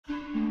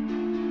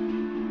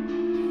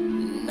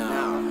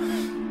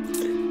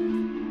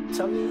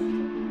tell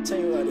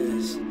me what it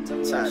is. Tell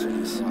me what it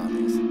is.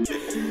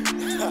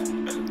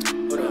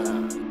 Hold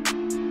on.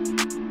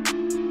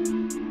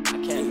 I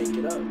can't make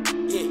it up.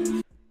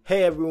 Yeah.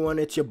 Hey everyone,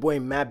 it's your boy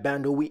Matt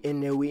Bando. We in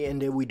there,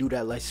 we do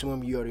that like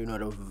swim. You already know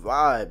the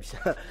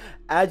vibes.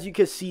 As you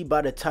can see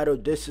by the title,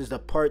 this is the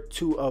part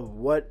 2 of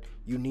what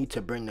you need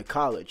to bring to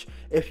college.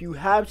 If you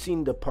have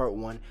seen the part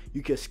 1,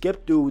 you can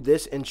skip through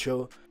this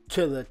intro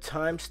to the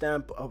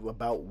timestamp of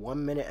about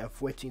 1 minute and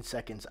 14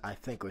 seconds, I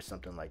think, or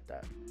something like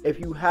that.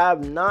 If you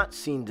have not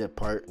seen the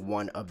part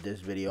 1 of this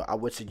video, I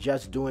would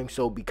suggest doing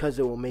so because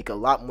it will make a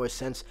lot more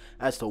sense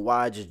as to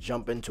why I just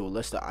jump into a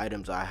list of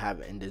items I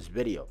have in this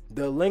video.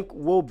 The link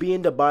will be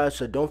in the bio,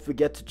 so don't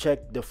forget to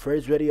check the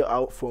first video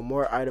out for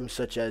more items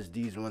such as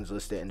these ones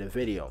listed in the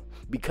video.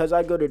 Because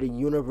I go to the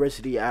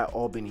University at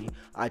Albany,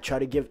 I try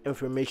to give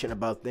information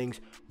about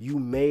things you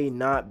may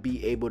not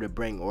be able to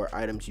bring or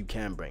items you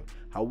can bring.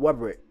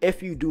 However,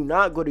 if you do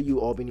not go to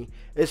UAlbany,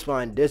 it's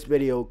fine. This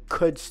video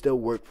could still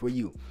work for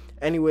you.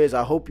 Anyways,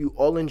 I hope you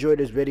all enjoyed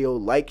this video.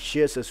 Like,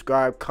 share,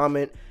 subscribe,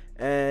 comment,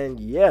 and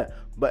yeah.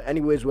 But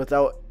anyways,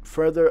 without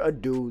further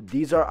ado,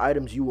 these are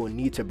items you will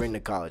need to bring to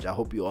college. I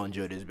hope you all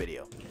enjoyed this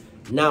video.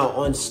 Now,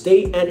 on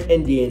State and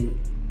Indian,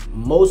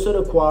 most of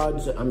the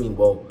quads,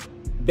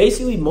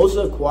 basically most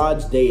of the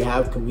quads, they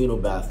have communal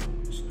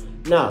bathrooms.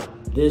 Now,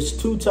 there's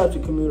 2 types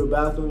of communal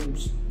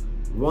bathrooms.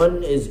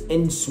 One is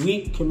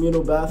in-suite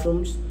communal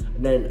bathrooms,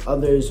 and then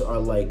others are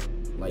like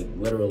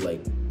literal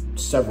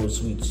several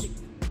suites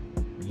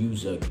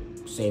use the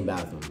same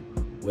bathroom,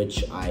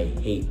 which I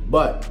hate.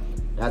 But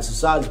that's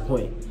besides the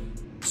point.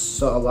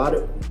 So a lot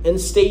of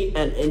in-state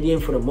and Indian,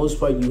 for the most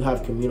part, you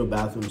have communal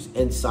bathrooms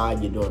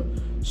inside your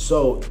dorm.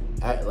 So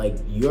at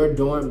your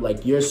dorm,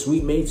 your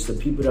suite mates, the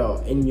people that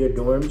are in your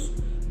dorms,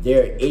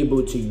 they're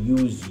able to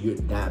use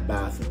that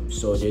bathroom.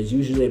 So there's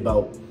usually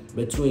about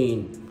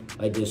between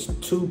there's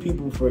 2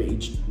 people for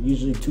each,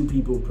 usually 2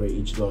 people per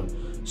each dorm.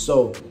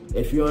 So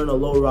if you're in a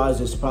low rise,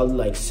 there's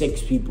probably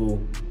 6 people,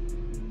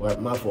 or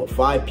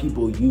 5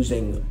 people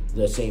using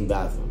the same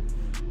bathroom.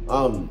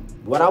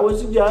 What I would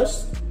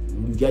suggest,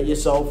 you get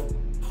yourself,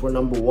 for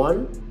number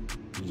 1,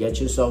 you get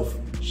yourself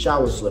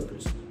shower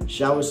slippers.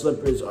 Shower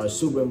slippers are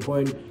super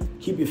important.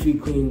 Keep your feet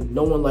clean.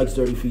 No one likes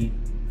dirty feet.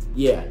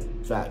 Yeah,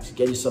 facts.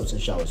 Get yourself some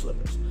shower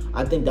slippers.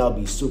 I think that would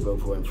be super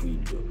important for you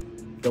to do.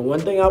 The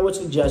one thing I would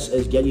suggest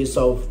is get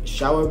yourself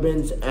shower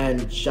bins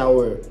and a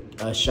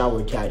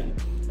shower caddy.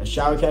 A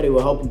shower caddy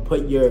will help you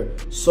put your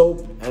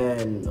soap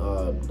and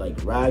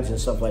rags and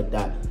stuff like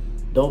that.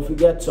 Don't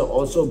forget to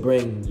also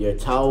bring your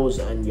towels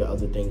and your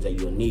other things that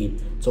you'll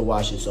need to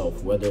wash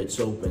yourself, whether it's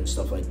soap and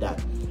stuff like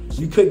that.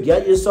 You could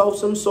get yourself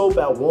some soap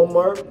at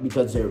Walmart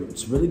because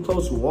it's really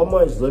close.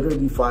 Walmart is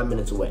literally 5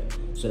 minutes away.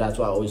 So that's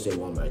why I always say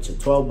Walmart. It's a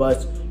 12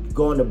 bus. You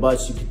go on the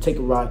bus, you can take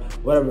a ride,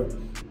 whatever.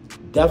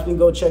 Definitely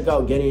go check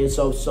out getting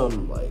yourself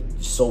some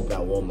soap at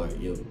Walmart.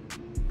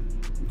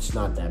 It's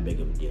not that big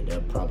of a deal.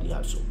 They'll probably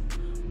have soap.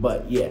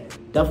 But yeah,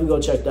 definitely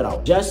go check that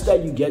out. Just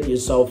that you get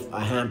yourself a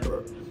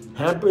hamper.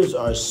 Hampers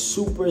are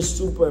super,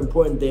 super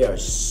important. They are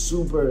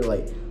super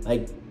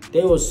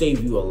they will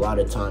save you a lot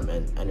of time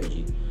and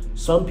energy.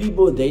 Some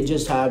people, they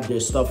just have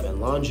their stuff in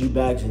laundry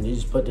bags and they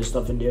just put their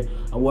stuff in there.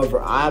 However,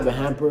 I have a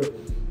hamper.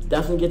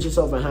 Definitely get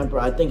yourself a hamper.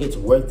 I think it's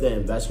worth the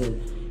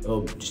investment.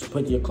 Just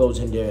put your clothes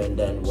in there, and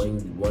then when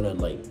you want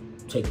to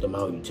take them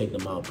out, you take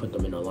them out, put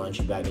them in a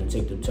laundry bag, and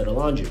take them to the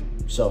laundry.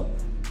 So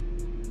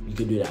you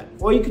could do that,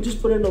 or you could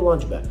just put it in the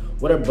laundry bag,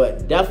 whatever.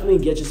 But definitely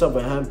get yourself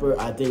a hamper.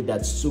 I think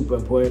that's super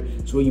important.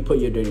 It's where you put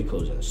your dirty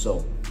clothes in.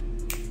 So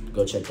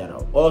go check that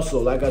out. Also,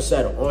 like I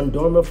said, on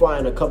Dormify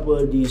and a couple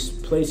of these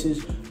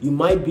places, you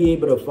might be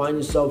able to find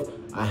yourself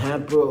a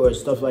hamper or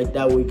stuff like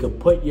that where you can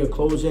put your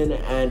clothes in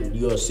and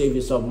you'll save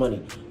yourself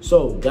money.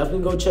 So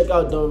definitely go check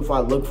out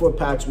Dormify. Look for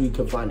packs where you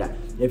can find that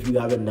if you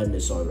haven't done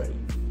this already.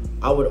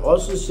 I would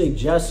also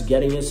suggest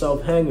getting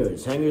yourself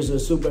hangers. Hangers are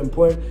super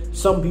important.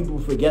 Some people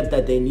forget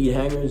that they need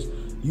hangers.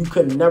 You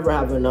could never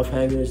have enough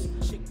hangers.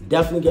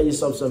 Definitely get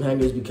yourself some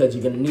hangers because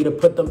you're gonna need to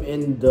put them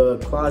in the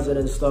closet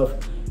and stuff,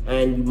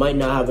 and you might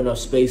not have enough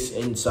space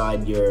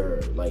inside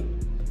your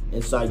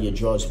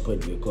drawers to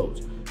put your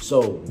clothes.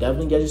 So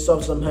definitely get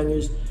yourself some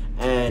hangers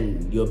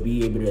and you'll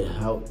be able to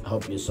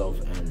help yourself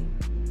and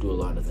do a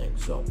lot of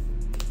things. So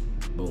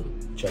boom,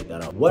 check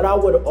that out. What I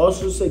would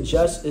also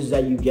suggest is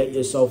that you get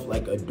yourself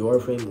a door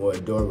frame or a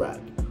door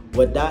rack.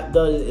 What that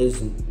does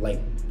is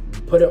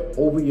put it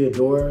over your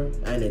door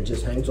and it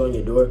just hangs on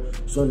your door.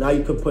 So now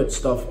you could put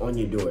stuff on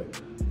your door.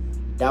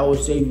 That will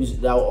save you.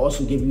 That will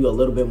also give you a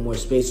little bit more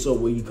space, so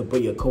where you can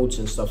put your coats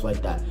and stuff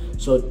like that.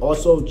 So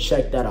also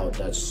check that out.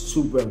 That's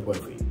super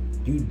important for you.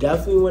 You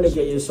definitely want to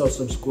get yourself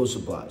some school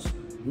supplies.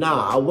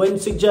 Now, I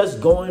wouldn't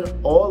suggest going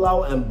all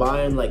out and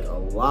buying a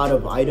lot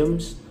of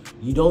items.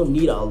 You don't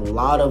need a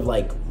lot of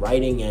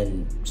writing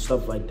and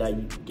stuff like that.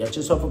 You get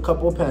yourself a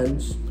couple of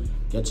pens,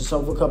 get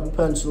yourself a couple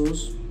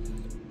pencils,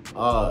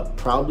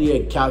 probably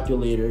a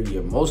calculator.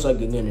 You're most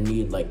likely gonna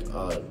need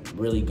a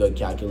really good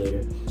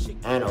calculator,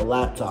 and a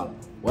laptop.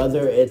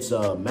 Whether it's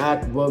a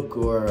MacBook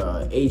or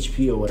a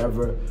HP or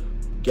whatever,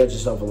 get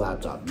yourself a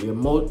laptop.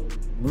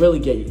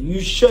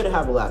 You should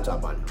have a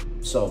laptop by now.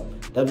 So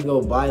definitely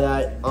go buy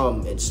that.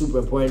 It's super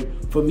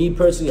important. For me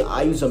personally,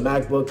 I use a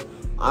MacBook.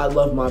 I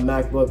love my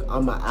MacBook.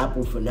 I'm an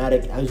Apple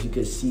fanatic. As you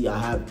can see, I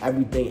have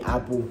everything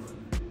Apple.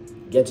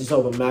 Get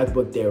yourself a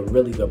MacBook. They're a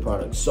really good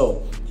product.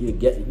 So you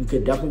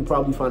could definitely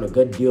probably find a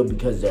good deal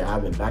because they're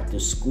having back to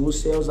school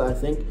sales, I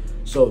think.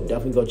 So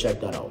definitely go check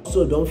that out.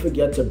 Also, don't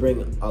forget to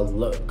bring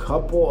a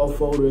couple of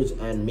folders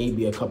and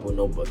maybe a couple of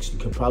notebooks. You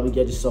could probably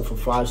get yourself a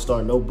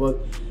 5-star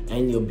notebook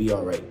and you'll be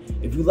all right.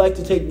 If you like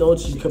to take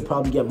notes, you could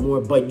probably get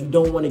more, but you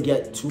don't want to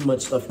get too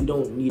much stuff. You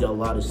don't need a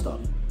lot of stuff.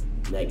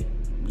 Like,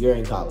 you're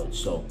in college,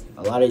 so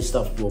a lot of this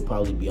stuff will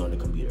probably be on the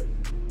computer.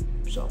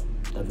 So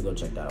definitely go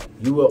check that out.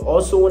 You will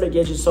also want to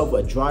get yourself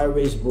a dry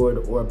erase board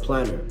or a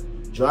planner.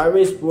 Dry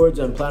erase boards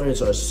and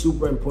planners are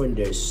super important.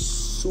 They're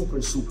super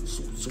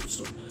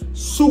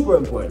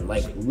important.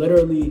 Like,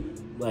 literally,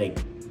 like,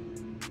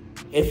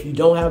 if you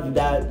don't have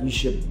that, you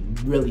should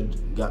really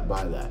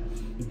buy that.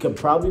 You could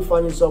probably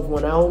find yourself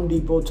one at Home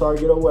Depot,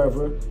 Target, or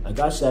wherever, like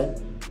I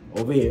said,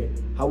 over here.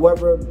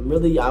 However,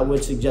 really, I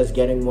would suggest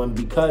getting one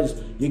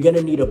because you're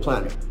gonna need a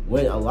planner.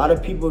 When a lot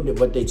of people,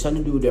 what they tend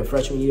to do their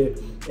freshman year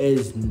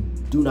is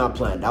do not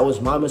plan. That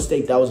was my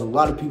mistake. That was a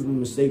lot of people's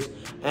mistakes,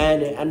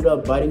 and it ended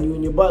up biting you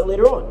in your butt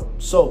later on.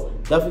 So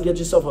definitely get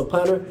yourself a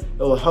planner. It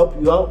will help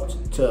you out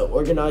to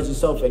organize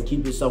yourself and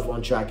keep yourself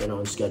on track and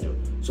on schedule.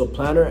 So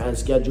planner and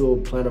schedule,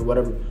 planner,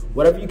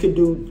 whatever you could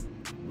do,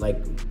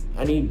 like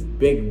any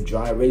big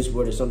dry erase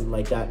board or something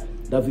like that.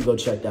 Definitely go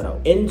check that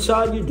out.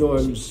 Inside your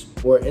dorms,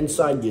 or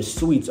inside your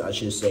suites, I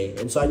should say,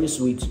 inside your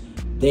suites,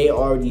 they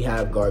already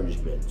have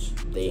garbage bins.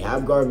 They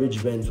have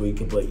garbage bins where you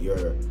can put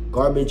your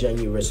garbage and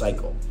your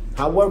recycle.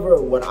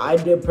 However, what I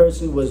did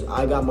personally was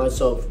I got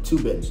myself 2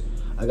 bins.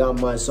 I got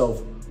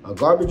myself a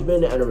garbage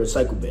bin and a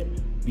recycle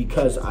bin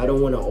because I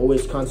don't want to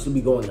always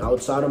constantly be going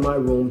outside of my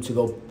room to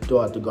go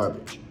throw out the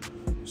garbage.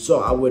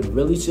 So I would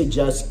really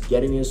suggest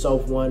getting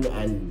yourself one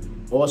and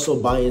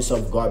also buying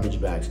yourself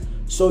garbage bags.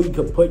 So you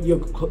could put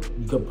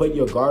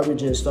your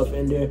garbage and stuff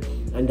in there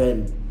and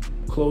then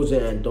close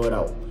it and throw it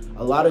out.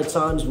 A lot of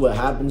times what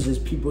happens is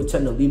people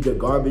tend to leave their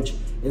garbage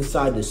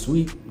inside the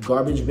suite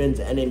garbage bins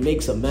and it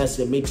makes a mess.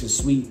 It makes a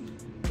suite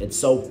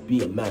itself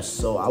be a mess.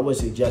 So I would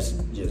suggest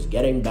just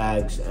getting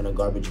bags and a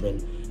garbage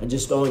bin and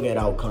just throwing it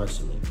out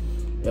constantly.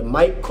 It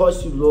might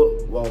cost you a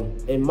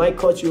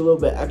little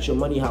bit extra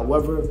money.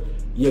 However,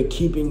 you're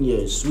keeping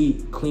your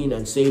suite clean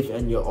and safe,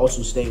 and you're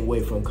also staying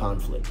away from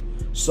conflict.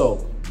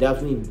 So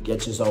definitely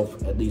get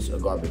yourself at least a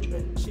garbage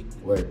bin,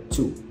 or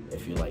 2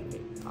 if you like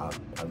me. I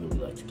really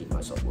like to keep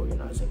myself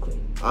organized and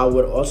clean. I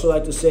would also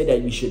like to say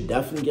that you should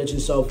definitely get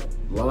yourself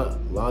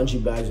laundry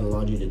bags and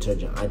laundry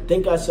detergent. I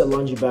think I said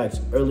laundry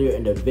bags earlier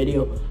in the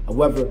video.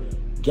 However,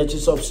 get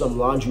yourself some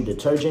laundry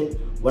detergent.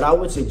 What I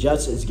would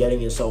suggest is getting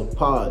yourself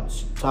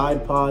pods,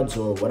 Tide pods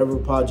or whatever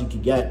pods you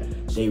could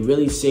get. They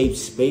really save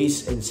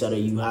space instead of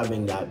you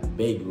having that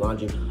big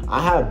laundry.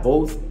 I have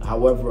both.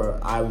 However,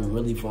 I'm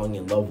really falling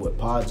in love with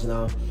pods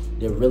now.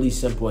 They're really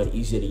simple and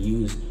easy to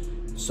use,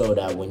 so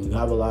that when you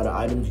have a lot of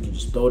items, you can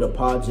just throw the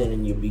pods in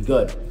and you'll be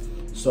good.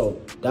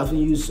 So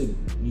definitely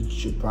you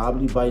should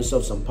probably buy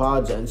yourself some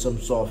pods and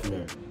some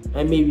softener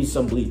and maybe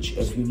some bleach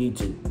if you need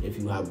to, if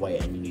you have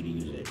white and you need to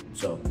use it.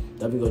 So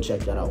definitely go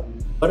check that out.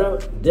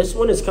 But this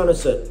one is kind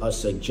of a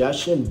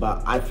suggestion,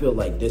 but I feel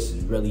like this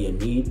is really a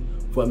need.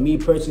 For me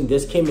personally,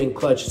 this came in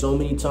clutch so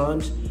many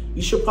times.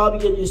 You should probably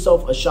get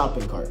yourself a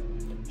shopping cart.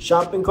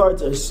 Shopping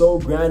carts are so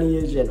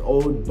granny-ish and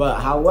old, but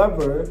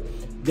however,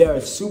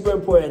 they're super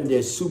important.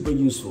 They're super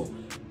useful.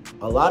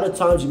 A lot of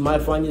times you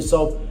might find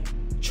yourself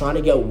trying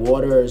to get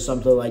water or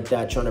something like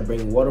that, trying to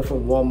bring water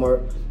from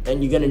Walmart,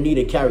 and you're gonna need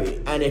to carry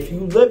it. And if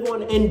you live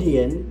on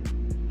Indian,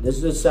 this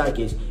is a sad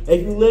case.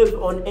 If you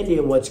live on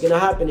Indian, what's gonna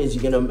happen is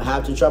you're gonna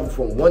have to travel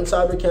from one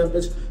side of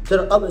campus to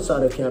the other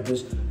side of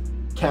campus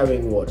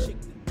carrying water,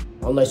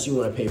 unless you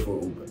wanna pay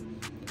for Uber.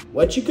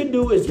 What you could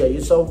do is get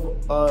yourself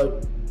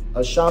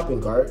a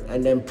shopping cart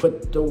and then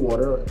put the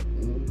water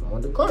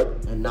on the cart.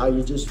 And now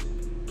you're just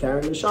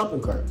carrying the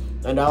shopping cart.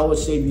 And that will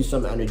save you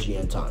some energy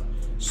and time.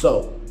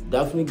 So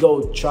definitely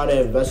go try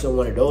to invest in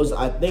one of those.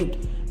 I think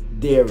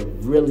they're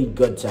really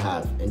good to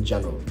have in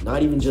general.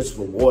 Not even just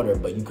for water,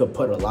 but you could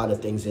put a lot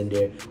of things in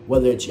there,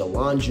 whether it's your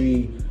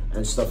laundry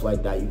and stuff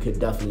like that. You could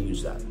definitely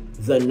use that.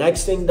 The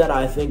next thing that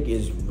I think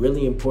is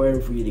really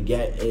important for you to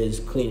get is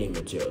cleaning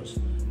materials.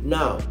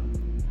 Now,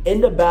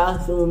 in the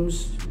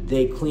bathrooms,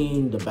 they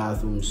clean the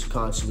bathrooms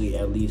constantly,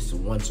 at least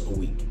once a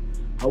week.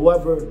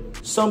 However,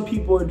 some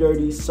people are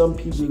dirty. Some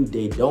people,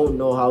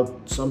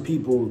 some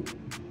people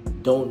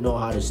don't know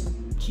how to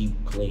keep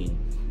clean.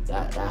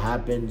 That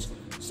happens.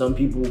 Some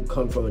people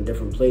come from a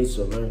different place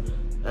to learn,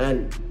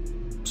 and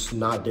it's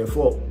not their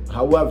fault.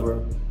 However,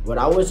 what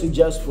I would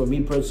suggest for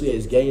me personally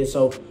is getting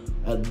yourself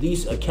at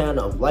least a can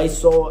of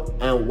Lysol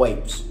and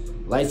wipes.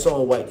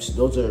 Lysol and wipes.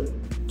 Those are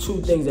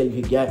 2 things that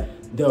you could get.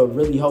 They'll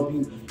really help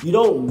you. You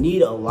don't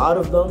need a lot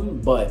of them,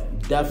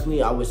 but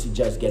definitely I would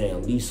suggest getting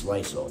at least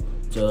Lysol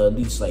to at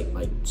least like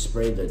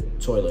spray the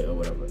toilet or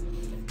whatever.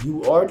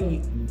 You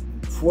already,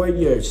 for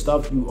your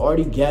stuff, you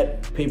already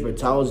get paper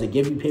towels. They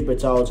give you paper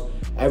towels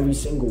every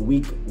single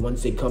week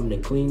once they come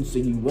in clean, so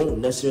you won't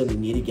necessarily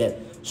need to get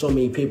so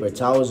many paper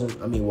towels.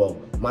 And I mean, well,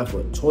 mine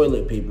for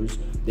toilet papers.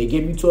 They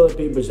give you toilet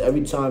papers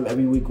every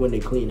week when they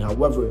clean.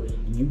 However,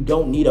 you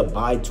don't need to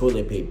buy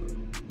toilet paper.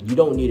 You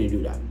don't need to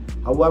do that.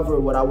 However,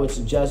 what I would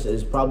suggest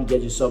is probably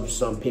get yourself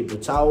some paper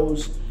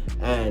towels,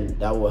 and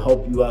that will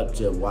help you out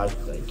to wash,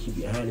 like keep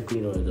your hand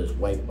clean or just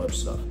wipe up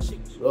stuff.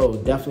 So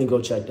definitely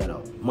go check that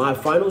out. My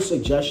final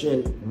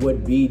suggestion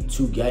would be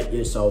to get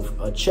yourself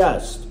a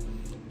chest.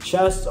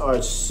 Chests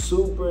are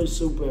super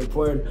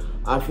important.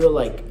 I feel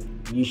like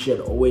you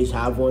should always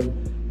have one,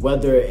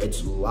 whether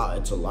it's a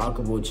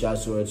lockable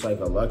chest or it's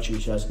like a luxury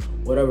chest,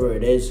 whatever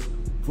it is.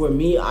 For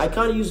me, I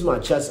kind of use my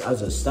chest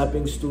as a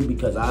stepping stool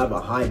because I have a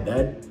high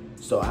bed.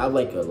 So I have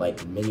like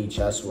a mini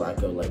chest where I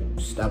could like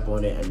step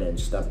on it and then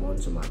step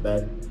onto my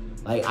bed.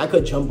 Like I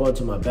could jump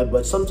onto my bed,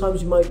 but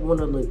sometimes you might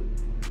want to like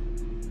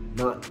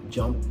not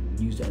jump,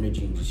 use the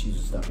energy and just use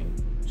a stepping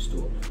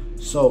stool.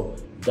 So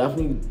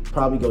definitely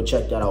probably go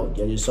check that out.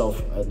 Get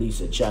yourself at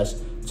least a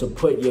chest to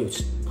put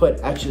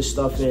extra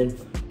stuff in.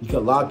 You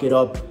can lock it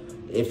up.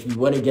 If you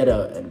want to get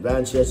an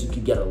advanced chest, you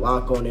could get a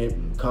lock on it,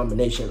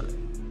 combination,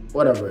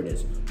 whatever it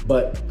is.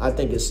 But I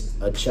think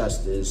a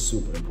chest is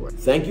super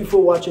important. Thank you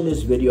for watching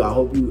this video. I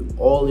hope you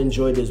all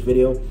enjoyed this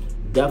video.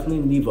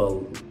 Definitely leave a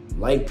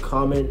like,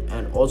 comment,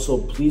 and also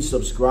please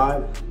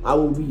subscribe. I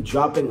will be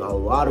dropping a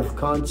lot of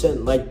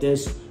content like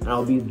this, and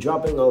I'll be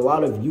dropping a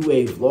lot of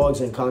UA vlogs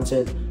and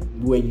content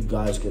where you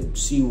guys can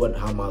see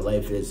how my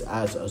life is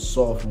as a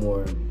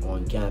sophomore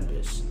on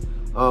campus.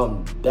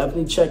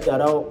 Definitely check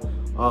that out.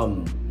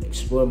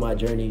 Explore my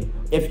journey.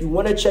 If you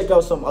want to check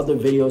out some other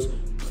videos,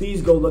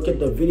 please go look at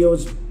the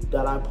videos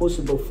that I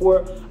posted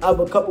before. I have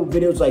a couple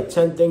videos like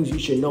 10 things you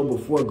should know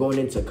before going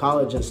into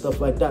college and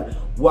stuff like that,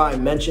 where I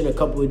mentioned a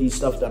couple of these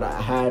stuff that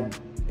I had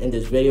in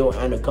this video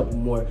and a couple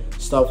more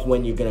stuff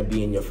when you're gonna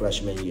be in your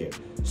freshman year.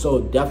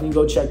 So definitely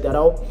go check that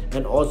out,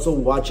 and also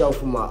watch out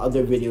for my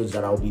other videos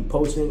that I'll be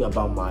posting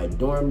about my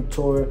dorm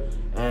tour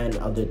and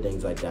other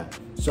things like that.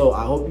 So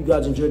I hope you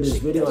guys enjoyed this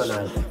video, and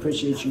I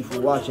appreciate you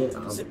for watching.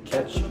 I'll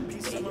catch you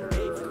later.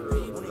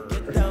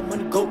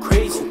 Go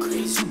crazy,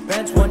 two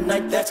bands one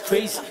night, that's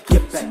crazy.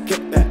 Get back,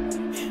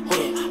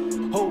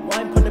 whole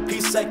wine put a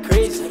piece like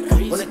crazy.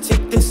 Wanna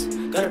take this,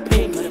 gotta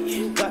pay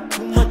me. Got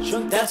too much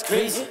drunk, that's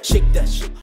crazy. Shake that shit.